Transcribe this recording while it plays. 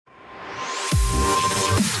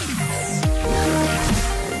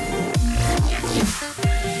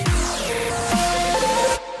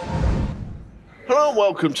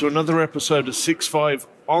Welcome to another episode of 6.5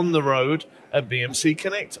 on the road at BMC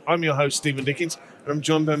Connect. I'm your host, Steven Dickens, and I'm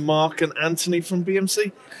joined by Mark and Anthony from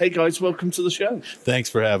BMC. Hey guys, welcome to the show. Thanks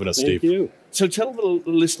for having us, Steve. Thank you. So tell the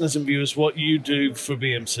listeners and viewers what you do for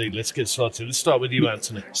BMC. Let's get started. Let's start with you,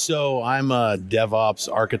 Anthony. So I'm a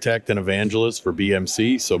DevOps architect and evangelist for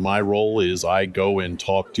BMC. So my role is I go and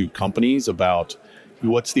talk to companies about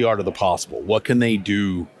what's the art of the possible. What can they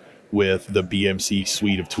do with the BMC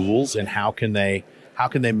suite of tools, and how can they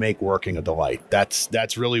make working a delight?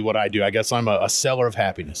 That's really what I do. I guess I'm a seller of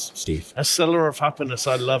happiness, Steve. A seller of happiness.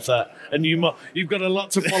 I love that. And you've got a lot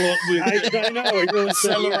to follow up with. I know. I really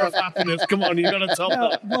Seller of happiness. Come on, you've got to top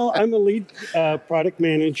that. Well, I'm a lead product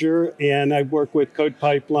manager, and I work with Code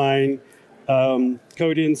Pipeline,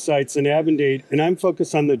 Code Insights, and Avendate, and I'm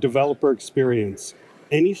focused on the developer experience.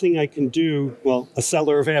 Anything I can do, well, a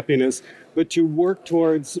seller of happiness, but to work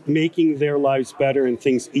towards making their lives better and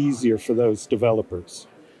things easier for those developers.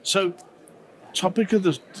 So, topic of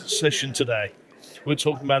the session today, we're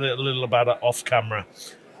talking about it a little about it off camera.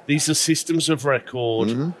 These are systems of record.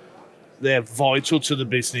 Mm-hmm. They're vital to the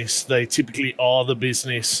business. They typically are the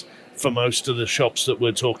business for most of the shops that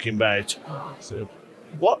we're talking about. So,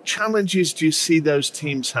 what challenges do you see those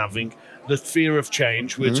teams having? The fear of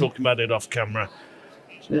change, we're talking about it off camera.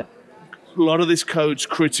 Yeah. A lot of this code's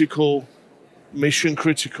critical, mission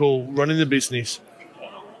critical, running the business.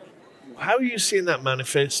 How are you seeing that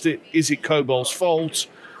manifest? Is it COBOL's fault?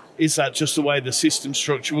 Is that just the way the system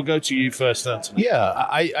structure? We'll go to you first, Anthony. Yeah,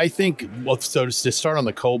 I think, well, so to start on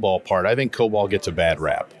the COBOL part, I think COBOL gets a bad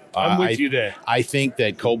rap. I'm with you there. I think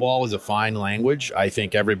that COBOL is a fine language. I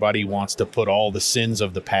think everybody wants to put all the sins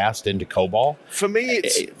of the past into COBOL. For me,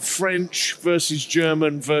 it's French versus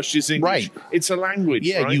German versus English. Right. It's a language,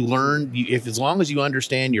 Yeah, right? you learn, as long as you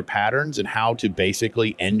understand your patterns and how to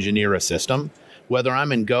basically engineer a system, whether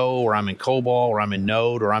I'm in Go or I'm in COBOL or I'm in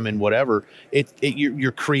Node or I'm in whatever,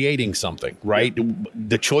 you're creating something, right? Yeah.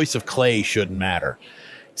 The choice of clay shouldn't matter.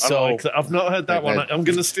 So I've not heard that one. I'm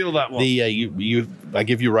going to steal that one. I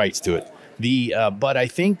give you rights to it. But I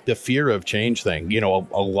think the fear of change thing, a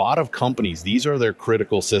lot of companies, these are their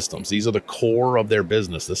critical systems. These are the core of their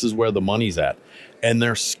business. This is where the money's at. And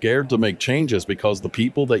they're scared to make changes because the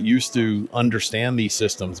people that used to understand these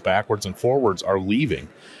systems backwards and forwards are leaving.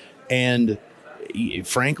 And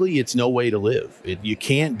frankly, it's no way to live. You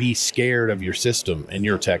can't be scared of your system and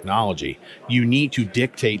your technology. You need to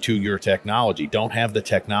dictate to your technology. Don't have the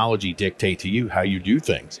technology dictate to you how you do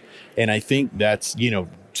things. And I think that's,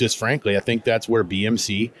 just frankly, I think that's where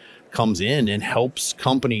BMC comes in and helps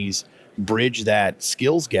companies bridge that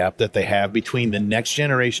skills gap that they have between the next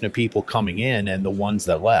generation of people coming in and the ones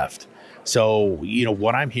that left. So,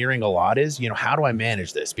 what I'm hearing a lot is, how do I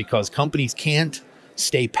manage this? Because companies can't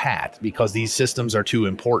stay pat because these systems are too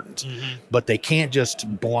important, but they can't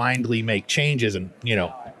just blindly make changes and,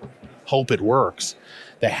 hope it works.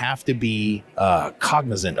 They have to be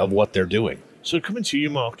cognizant of what they're doing. So coming to you,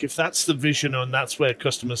 Mark, if that's the vision and that's where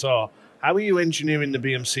customers are, how are you engineering the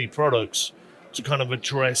BMC products to kind of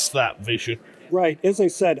address that vision? Right. As I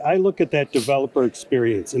said, I look at that developer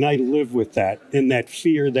experience and I live with that and that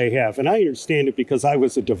fear they have. And I understand it because I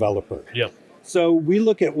was a developer. Yeah. So we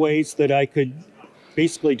look at ways that I could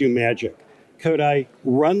basically do magic. Could I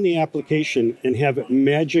run the application and have it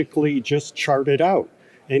magically just chart it out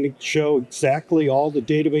and show exactly all the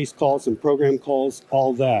database calls and program calls,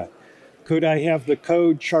 all that? Could I have the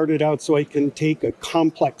code charted out so I can take a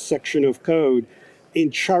complex section of code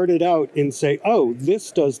and chart it out and say, oh,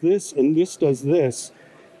 this does this and this does this?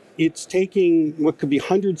 It's taking what could be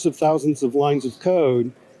hundreds of thousands of lines of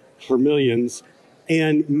code for millions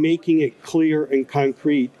and making it clear and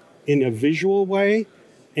concrete in a visual way,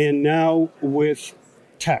 and now with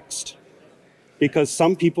text. Because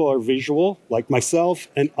some people are visual, like myself,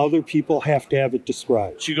 and other people have to have it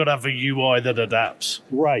described. So you've got to have a UI that adapts.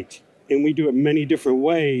 Right. And we do it many different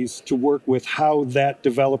ways to work with how that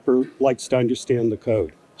developer likes to understand the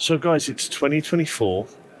code. So guys, it's 2024.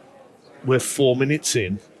 We're 4 minutes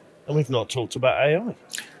in, and we've not talked about AI.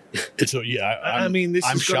 So yeah, I mean, this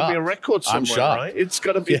has got to be a record somewhere, right? It's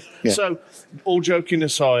got to be. Yeah. So, all joking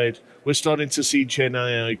aside, we're starting to see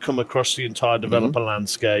GenAI come across the entire developer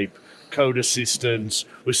landscape, code assistance.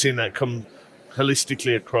 We're seeing that come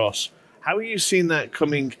holistically across. How are you seeing that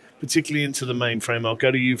coming, particularly into the mainframe? I'll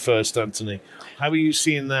go to you first, Anthony. How are you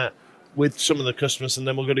seeing that with some of the customers? And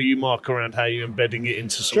then we'll go to you, Mark, around how you're embedding it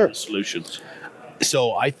into some of the solutions.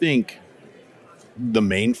 So I think the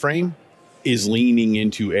mainframe is leaning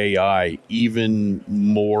into AI even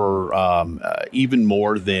more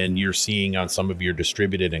than you're seeing on some of your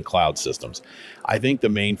distributed and cloud systems. I think the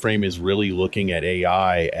mainframe is really looking at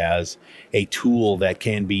AI as a tool that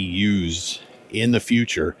can be used in the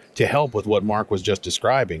future to help with what Mark was just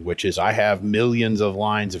describing, which is I have millions of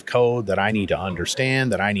lines of code that I need to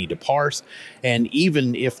understand, that I need to parse. And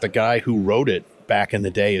even if the guy who wrote it back in the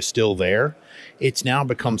day is still there, it's now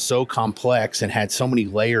become so complex and had so many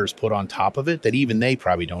layers put on top of it that even they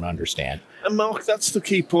probably don't understand. And Mark, that's the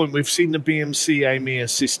key point. We've seen the BMC Amy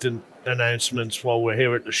Assistant announcements while we're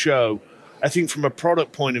here at the show. I think from a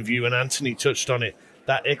product point of view, and Anthony touched on it,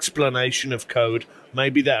 that explanation of code,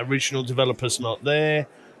 maybe that original developer's not there,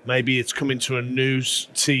 maybe it's coming to a new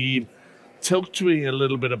team. Talk to me a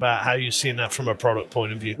little bit about how you're seeing that from a product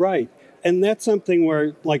point of view. Right. And that's something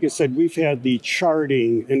where, like I said, we've had the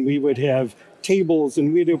charting and we would have tables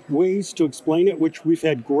and we'd have ways to explain it, which we've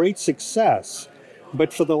had great success.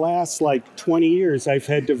 But for the last 20 years, I've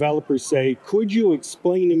had developers say, could you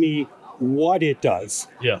explain to me what it does?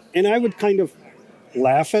 Yeah. And I would kind of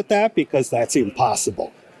laugh at that because that's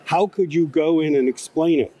impossible. How could you go in and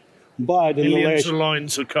explain it? But in millions of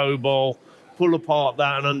lines of COBOL, pull apart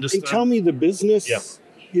that and understand. And tell me the business,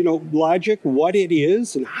 logic, what it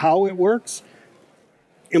is and how it works.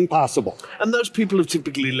 Impossible. And those people have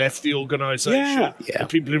typically left the organization. Yeah. The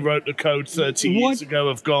people who wrote the code 30 years ago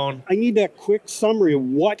have gone. I need that quick summary of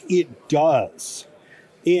what it does.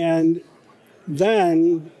 And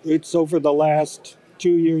then it's over the last 2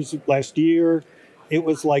 years, last year, it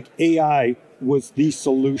was like AI was the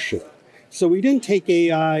solution. So we didn't take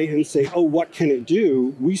AI and say, oh, what can it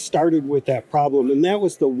do? We started with that problem. And that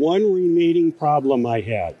was the one remaining problem I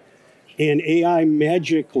had. And AI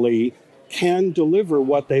magically can deliver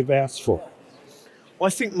what they've asked for. Well, I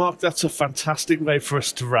think, Mark, that's a fantastic way for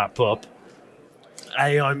us to wrap up.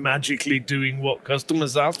 AI magically doing what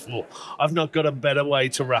customers ask for. I've not got a better way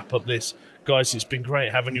to wrap up this. Guys, it's been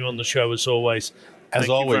great having you on the show as always. As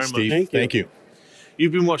always, Steve. Thank you.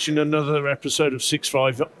 You've been watching another episode of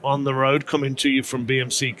 6.5 on the road coming to you from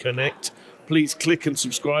BMC Connect. Please click and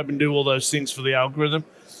subscribe and do all those things for the algorithm.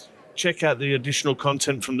 Check out the additional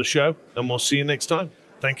content from the show, and we'll see you next time.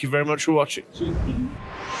 Thank you very much for watching.